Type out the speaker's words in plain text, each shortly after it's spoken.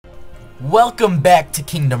Welcome back to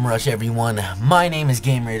Kingdom Rush, everyone. My name is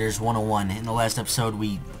Game Raiders 101. In the last episode,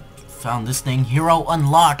 we found this thing, Hero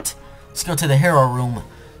Unlocked. Let's go to the hero room.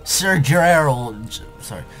 Sir Gerald,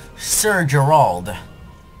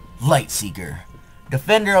 Lightseeker,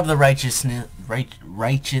 defender of the righteousness, is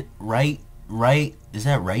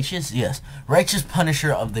that righteous? Yes. Righteous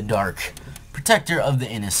punisher of the dark, protector of the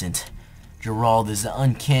innocent. Gerald is the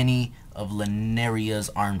uncanny of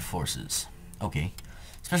Laneria's armed forces. Okay.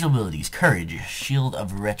 Special abilities: Courage, Shield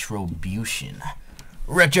of Retribution.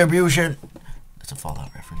 Retribution! That's a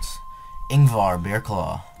Fallout reference. Ingvar,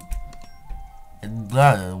 Bearclaw.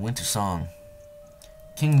 Winter Song.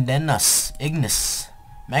 King Denus, Ignis,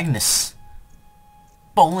 Magnus.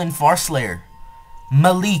 Bolin, Farslayer.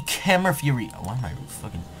 Malik, Hammer Fury. Why am I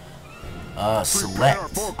fucking...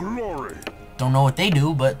 select. Don't know what they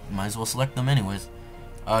do, but might as well select them anyways.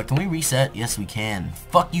 Can we reset? Yes, we can.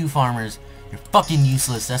 Fuck you, farmers. You're fucking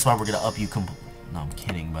useless. That's why we're gonna up you No, I'm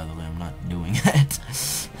kidding, by the way. I'm not doing that.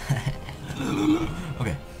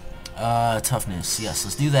 Okay. Toughness. Yes,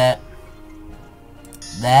 let's do that.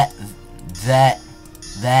 That.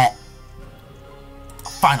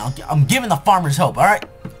 Fine, I'm giving the farmers hope, alright?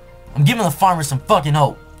 I'm giving the farmers some fucking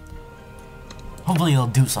hope. Hopefully they'll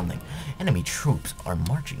do something. Enemy troops are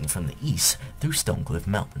marching from the east through Stonecliff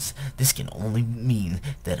Mountains. This can only mean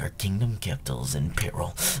that our kingdom capital is in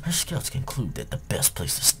peril. Our scouts conclude that the best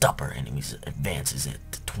place to stop our enemies' advance is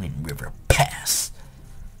at the Twin River Pass.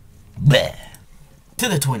 Bleh. To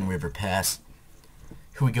the Twin River Pass.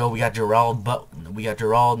 Here we go. We got Gerald,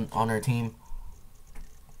 on our team.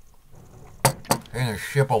 We're gonna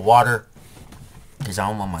ship of water because I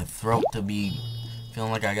don't want my throat to be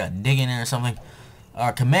feeling like I got dig in it or something.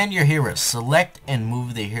 Command your heroes. Select and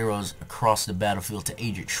move the heroes across the battlefield to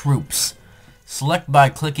aid your troops. Select by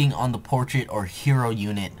clicking on the portrait or hero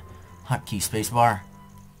unit. Hotkey spacebar.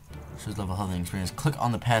 Shows level health and experience. Click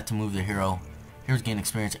on the path to move the hero. Heroes gain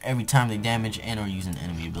experience every time they damage and or use an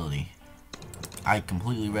enemy ability. I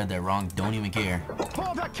completely read that wrong. Don't even care.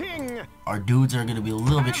 Our dudes are going to be a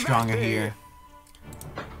little bit stronger here.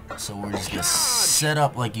 So we're just going to set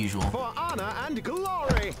up like usual.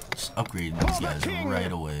 Just upgrade these guys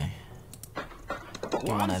right away. Get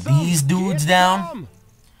one of these dudes down.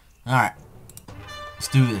 Alright. Let's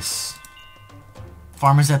do this.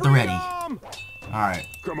 Farmers at the ready. Alright.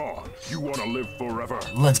 Come on. You want to live forever.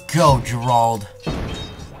 Let's go, Gerald.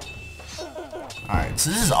 Alright, so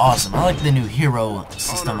this is awesome. I like the new hero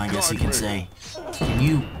system, I guess you can say. Can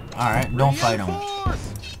you... Alright, don't fight him.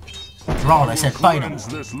 Gerald, I said fight him.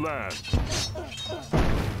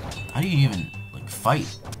 How do you even, like,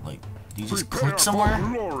 fight? Like, do you just click somewhere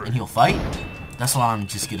and he'll fight? That's what I'm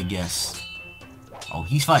just gonna guess. Oh,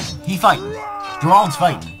 he's fighting. He's fighting. Gerald's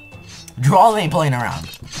fighting. Gerald ain't playing around.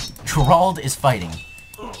 Gerald is fighting.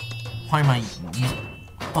 Why am I using...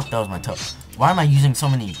 Fuck, that was my toe. Why am I using so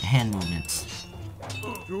many hand movements?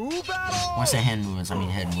 When I say hand movements, I mean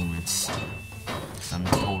head movements. Because I'm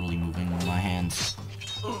totally moving with my hands.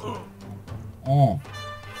 Oh.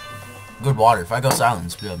 Good water. If I go silent,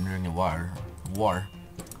 it's good. I'm drinking water. Water.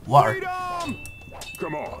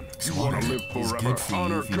 Come on. Water is good for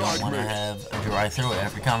you if you don't want to have a dry throat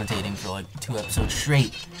after commentating for like 2 episodes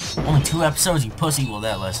straight. Only 2 episodes, you pussy? Well,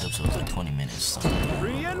 that last episode was like 20 minutes. So a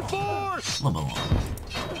little bit long.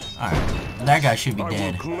 Alright. That guy should be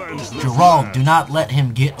dead. Gerald, do not let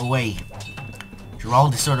him get away.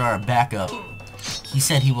 Gerald is sort of our backup. He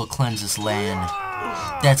said he will cleanse this land.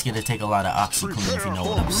 That's gonna take a lot of OxyClean if you know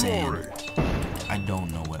what I'm saying. I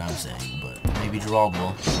don't know what I'm saying, but maybe Gerald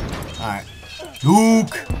will. Alright.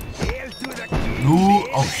 Luke! Luke!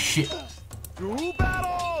 Oh shit.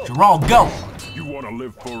 Gerald, go! You want to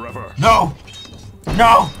live forever? No!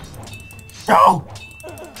 No! No!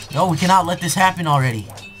 No, we cannot let this happen already.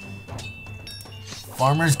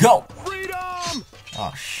 Farmers, go!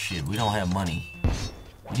 Oh shit, we don't have money.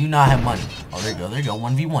 We do not have money. Oh, there you go,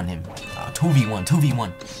 1v1 him.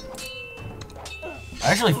 2v1.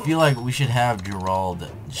 I actually feel like we should have Gerald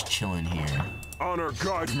just chilling here. Honor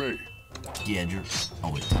guide me. Yeah,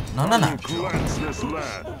 oh wait. No.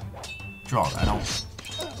 Gerald, I don't...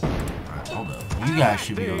 Alright, hold up. You guys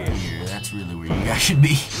should be over here. That's really where you guys should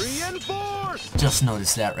be. Just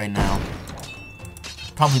noticed that right now.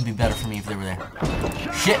 Probably be better for me if they were there.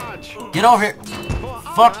 Shit! Get over here!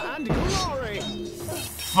 Fuck!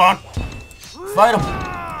 Fuck! Fight him!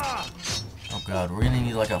 Oh god, we're gonna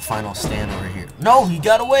need like a final stand over here. No, he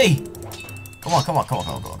got away! Come on.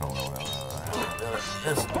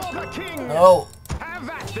 No!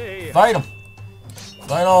 Fight him!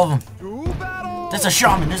 Fight all of them! That's a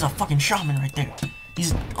shaman! There's a fucking shaman right there!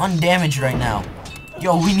 He's undamaged right now.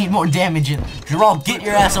 Yo, we need more damage in. Gerald, get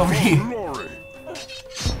your ass over here. Glory.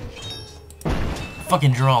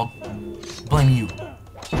 Fucking Gerald. Blame you.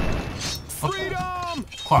 Fuck. Freedom!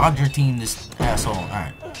 Quadra team this asshole.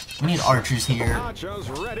 Alright. We need archers here. Archers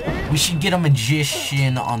ready. We should get a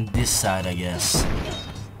magician on this side, I guess.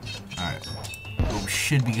 Alright. We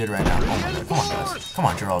should be good right now. Oh my god. Come on, guys. Come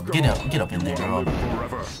on, Gerald. Get up in there, Gerald.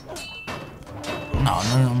 Forever. No,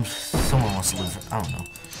 someone wants to live. I don't know.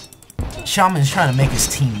 Shaman's trying to make his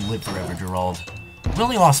team live forever, Gerald. We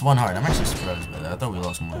only lost 1 heart. I'm actually surprised by that. I thought we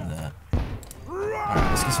lost more than that. Alright,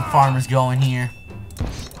 let's get some farmers going here.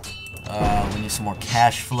 We need some more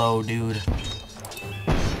cash flow, dude.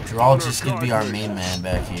 Gerald's just gonna be our main man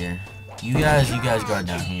back here. You guys guard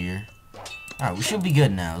down here. Alright, we should be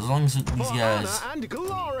good now. As long as these guys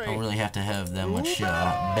don't really have to have that much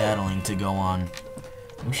battling to go on.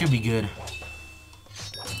 We should be good.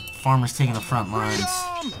 Farmers taking the front lines.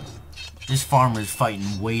 This farmer's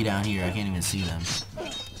fighting way down here. I can't even see them.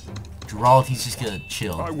 Gerald, he's just gonna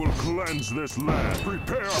chill. I will cleanse this land.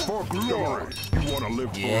 Prepare for glory. You want to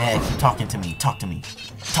live Yeah, forever. keep talking to me. Talk to me.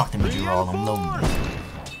 Talk to me, Gerald. I'm lonely.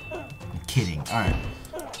 I'm kidding. Alright.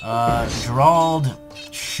 Gerald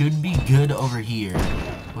should be good over here.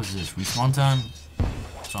 What's this? Respawn time?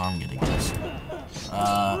 So I'm gonna guess.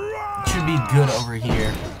 Should be good over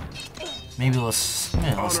here. Maybe let's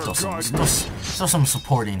throw some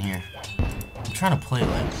support in here. I'm trying to play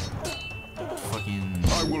like fucking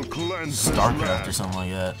I will cleanse this StarCraft land. or something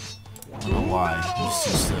like that. I don't know why. I'm just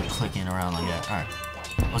used to clicking around like that. Alright.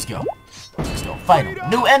 Let's go. Let's go. Fight him.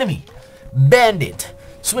 New enemy! Bandit!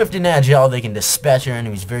 Swift and agile, they can dispatch their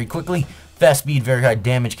enemies very quickly. Fast speed, very high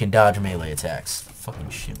damage, can dodge melee attacks. Fucking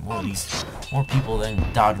shit. More people that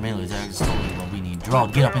can dodge melee attacks is totally what we need.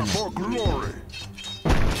 Gerald, get up in there. For glory.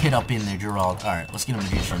 Get up in there, Gerald. Alright, let's get a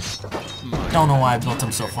magician. Don't know why I built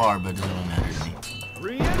him so far, but it doesn't really matter to me.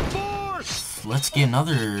 Reinforce! Let's get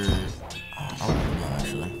another... I don't really know,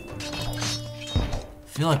 actually. I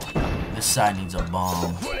feel like this side needs a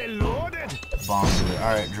bomb. Fully loaded! Bomb to it.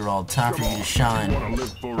 Alright, Gerald, time for you to shine. Want to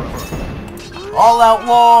live forever. All out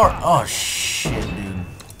war! Oh, shit, dude.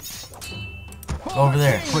 Go over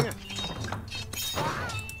there, quick.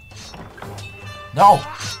 No!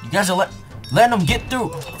 You guys are letting them get through.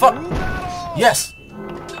 Fuck! Yes!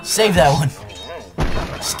 Save that one.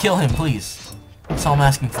 Just kill him, please. That's all I'm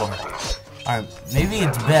asking for. Alright, maybe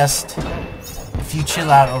it's best if you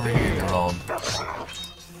chill out over here, Gerald.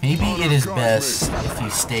 Maybe it is best if you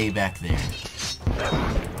stay back there.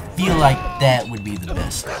 Feel like that would be the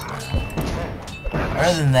best.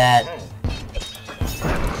 Other than that,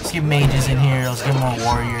 let's get mages in here. Let's get more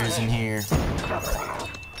warriors in here.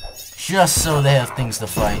 Just so they have things to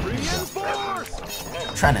fight.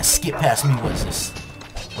 Trying to skip past me. What is this?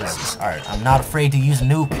 What is this? Alright, I'm not afraid to use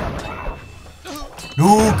nuke.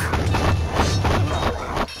 Nuke!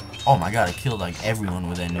 Oh my god, I killed like everyone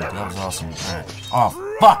with that nuke. That was awesome. Alright. Oh,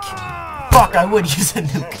 fuck! Fuck, I would use a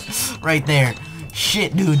nuke. Right there.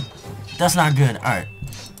 Shit, dude. That's not good. Alright.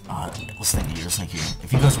 Let's think here. Let's think here.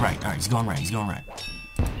 If he goes right. Alright, he's going right. He's going right.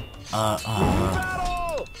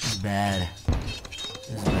 This is bad. This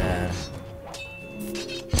is bad.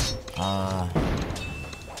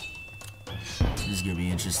 This is gonna be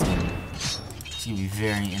interesting. It's gonna be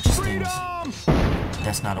very interesting.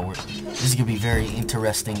 That's not a word. This is gonna be very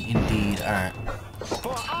interesting indeed. Alright.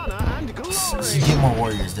 Let's get more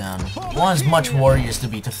warriors down. Want as much warriors to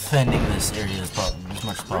be defending this area as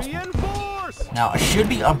much as possible. Now, I should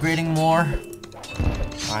be upgrading more.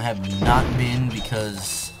 I have not been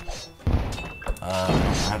because I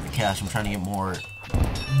don't have the cash. I'm trying to get more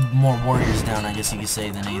warriors down, I guess you could say,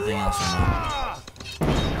 than anything else right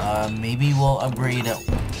now. Maybe we'll upgrade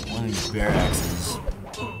one of these bear axes.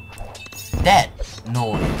 That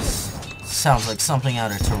noise sounds like something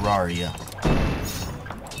out of Terraria.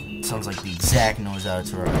 Sounds like the exact noise out of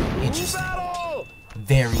Terraria. Interesting.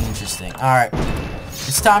 Very interesting. Alright.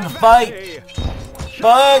 It's time to fight!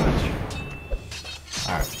 Fight!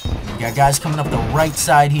 Alright. We got guys coming up the right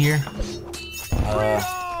side here.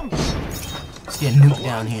 Let's get a nuke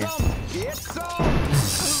down here.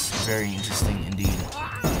 This is very interesting indeed.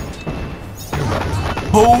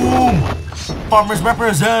 Boom! Farmers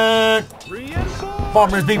represent!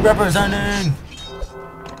 Farmers be representing!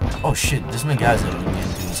 Oh shit, there's been guys that have been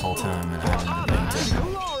getting through this whole time and I haven't been paying attention.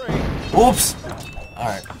 Oops!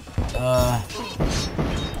 Alright.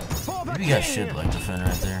 Maybe you guys should like defend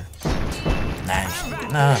right there.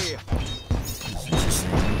 Nah. It's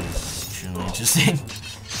interesting. It's extremely interesting.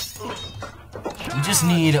 We just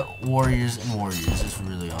need warriors and warriors. That's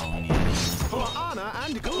really all we need.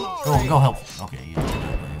 Go help. Okay, you don't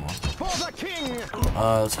help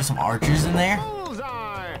anymore. Let's get some archers in there.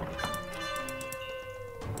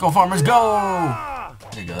 Go, farmers, go!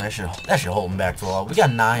 There you go. That should hold him back for a while. We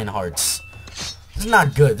got 9 hearts. This is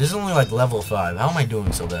not good. This is only like level 5. How am I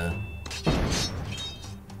doing so bad?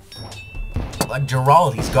 Like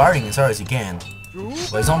Gerald, he's guarding as hard as he can.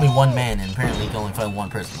 But he's only one man, and apparently he can only find one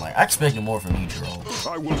person. Like, I expected more from you, Gerald.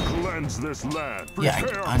 I will cleanse this land. Yeah,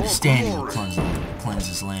 I understand you will cleanse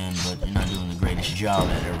this land, but you're not doing the greatest job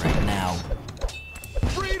at it right now.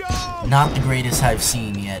 Not the greatest I've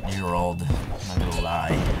seen yet, Gerald. I'm not gonna lie.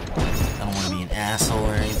 I don't want to be an asshole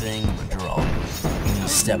or anything, but Gerald, you need to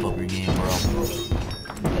step up your game, bro.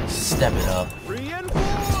 Step it up.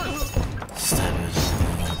 Step it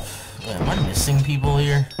up. Wait, am I missing people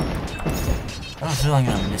here? I don't feel like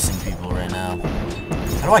I'm missing people right now.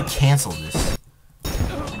 How do I cancel this?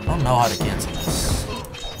 I don't know how to cancel this.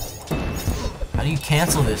 How do you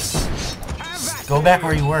cancel this? Just go back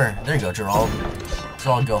where you were. There you go, Gerald.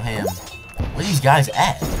 Gerald, go ham. Where are these guys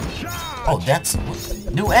at? Oh, that's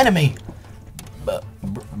new enemy.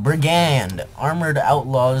 Brigand. Armored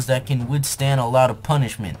outlaws that can withstand a lot of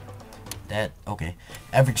punishment. Okay.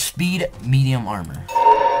 Average speed, medium armor.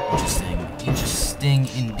 Interesting. Interesting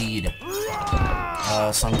indeed.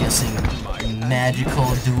 So I'm guessing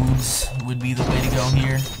magical dudes would be the way to go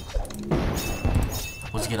here.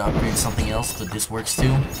 Was gonna upgrade something else, but this works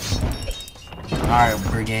too. Alright,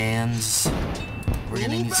 brigands. We're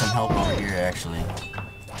gonna need some help over here, actually.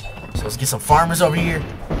 So let's get some farmers over here.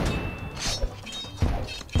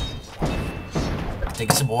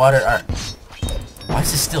 Take some water. Alright. Why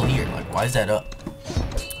is this still here? Like, why is that up?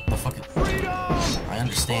 What the fuck? I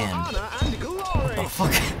understand. What the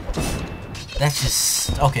fuck? That's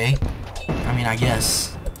just... okay. I mean, I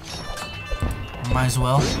guess. Might as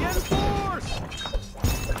well.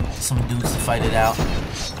 Some dudes to fight it out.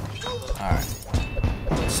 Alright.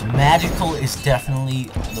 So magical is definitely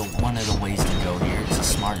one of the ways to go here. It's the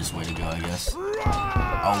smartest way to go, I guess.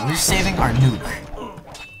 Oh, we're saving our nuke.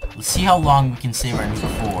 Let's see how long we can save our nuke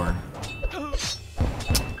for.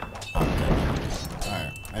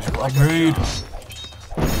 Alright, magical upgrade.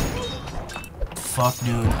 Fuck,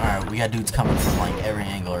 dude. Alright, we got dudes coming from like every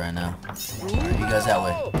angle right now. Alright, you guys that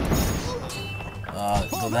way.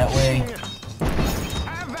 Go that way.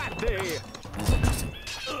 This is interesting.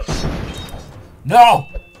 No!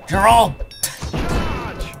 Gerald!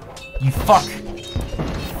 You fuck.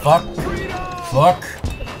 Fuck. Fuck.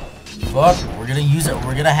 Fuck. We're gonna use it.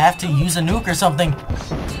 We're gonna have to use a nuke or something.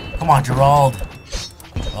 Come on, Gerald.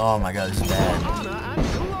 Oh my god, this is bad.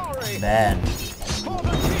 This is bad.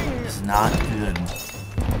 This is not good.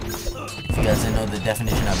 If you guys didn't know the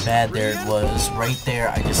definition of bad, there it was. Right there.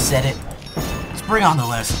 I just said it. Let's bring on the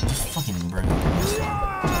last one. Just fucking bring on the last one.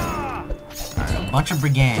 Alright, a bunch of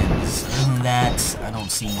brigands. Other than that, I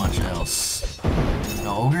don't see much else.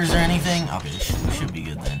 No ogres or anything? Okay, we should be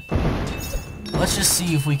good then. Let's just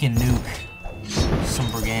see if we can nuke some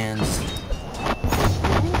brigands.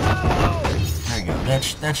 There you go.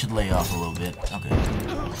 That should lay off a little bit. Okay.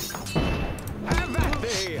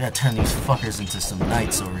 We gotta turn these fuckers into some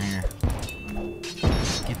knights over here.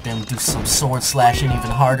 Get them to do some sword slashing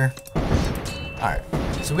even harder. Alright.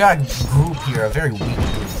 So we got a group here, a very weak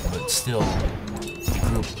group, but still a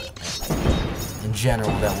group in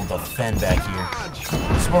general that will defend back here.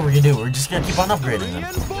 That's what we're gonna do. We're just gonna keep on upgrading them.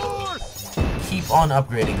 Keep on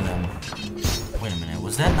upgrading them. Wait a minute.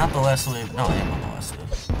 Was that not the last wave? No, I am on the last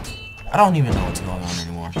wave. I don't even know what's going on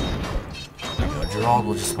anymore. There we go. Gerald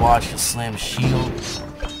will just watch. He'll slam his shield.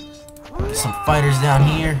 Get some fighters down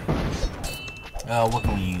here. What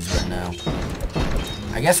can we use right now?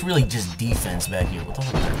 I guess really just defense back here. What the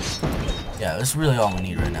fuck? Yeah, that's really all we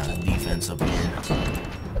need right now is defense up here.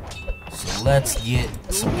 So let's get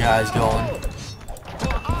some guys going.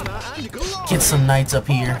 Get some knights up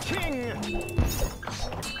here.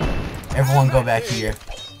 Everyone go back here.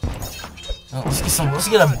 Oh, let's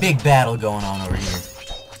get a big battle going on over here.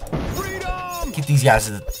 Get these guys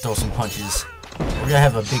to throw some punches. We're gonna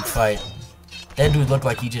have a big fight. That dude looked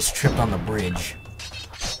like he just tripped on the bridge.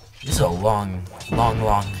 This is a long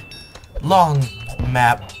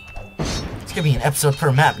map. It's gonna be an episode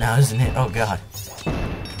per map now, isn't it? Oh god.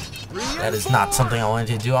 That is not something I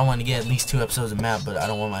wanted to do. I wanted to get at least 2 episodes of map, but I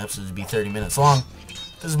don't want my episodes to be 30 minutes long.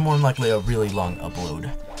 This is more than likely a really long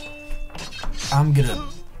upload. I'm gonna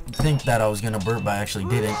think that I was gonna burp, but I actually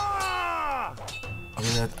didn't.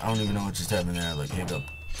 Okay, I don't even know what just happened there. Like hiccup.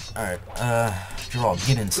 Alright, Gerald,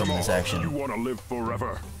 get in some of this action. You wanna live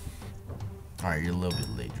forever? Alright, you're a little bit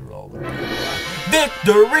late, Gerald.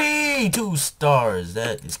 Victory! 2 stars.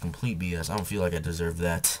 That is complete BS. I don't feel like I deserve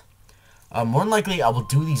that. More than likely, I will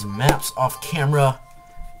do these maps off camera.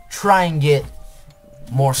 Try and get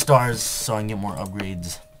more stars so I can get more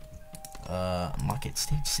upgrades. Unlock it.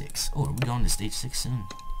 Stage 6. Oh, are we going to stage 6 soon?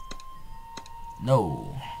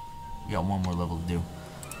 No. We got one more level to do.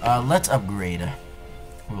 Let's upgrade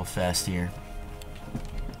real fast here.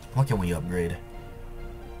 What can we upgrade?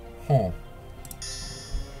 What?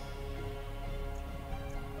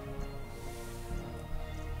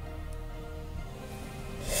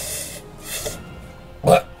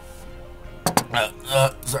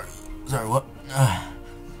 Sorry, what?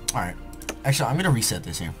 Alright. Actually, I'm gonna reset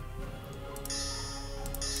this here.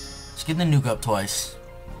 Let's get the nuke up twice.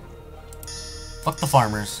 Fuck the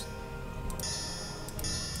farmers.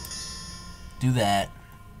 Do that.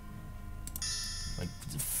 Like,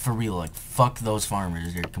 for real, like, fuck those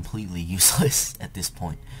farmers. They're completely useless at this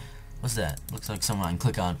point. What's that? Looks like someone I can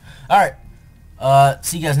click on. Alright.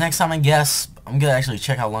 See you guys next time, I guess. I'm gonna actually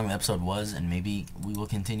check how long the episode was, and maybe we will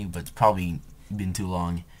continue, but it's probably been too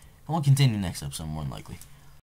long. And we'll continue next episode, more than likely.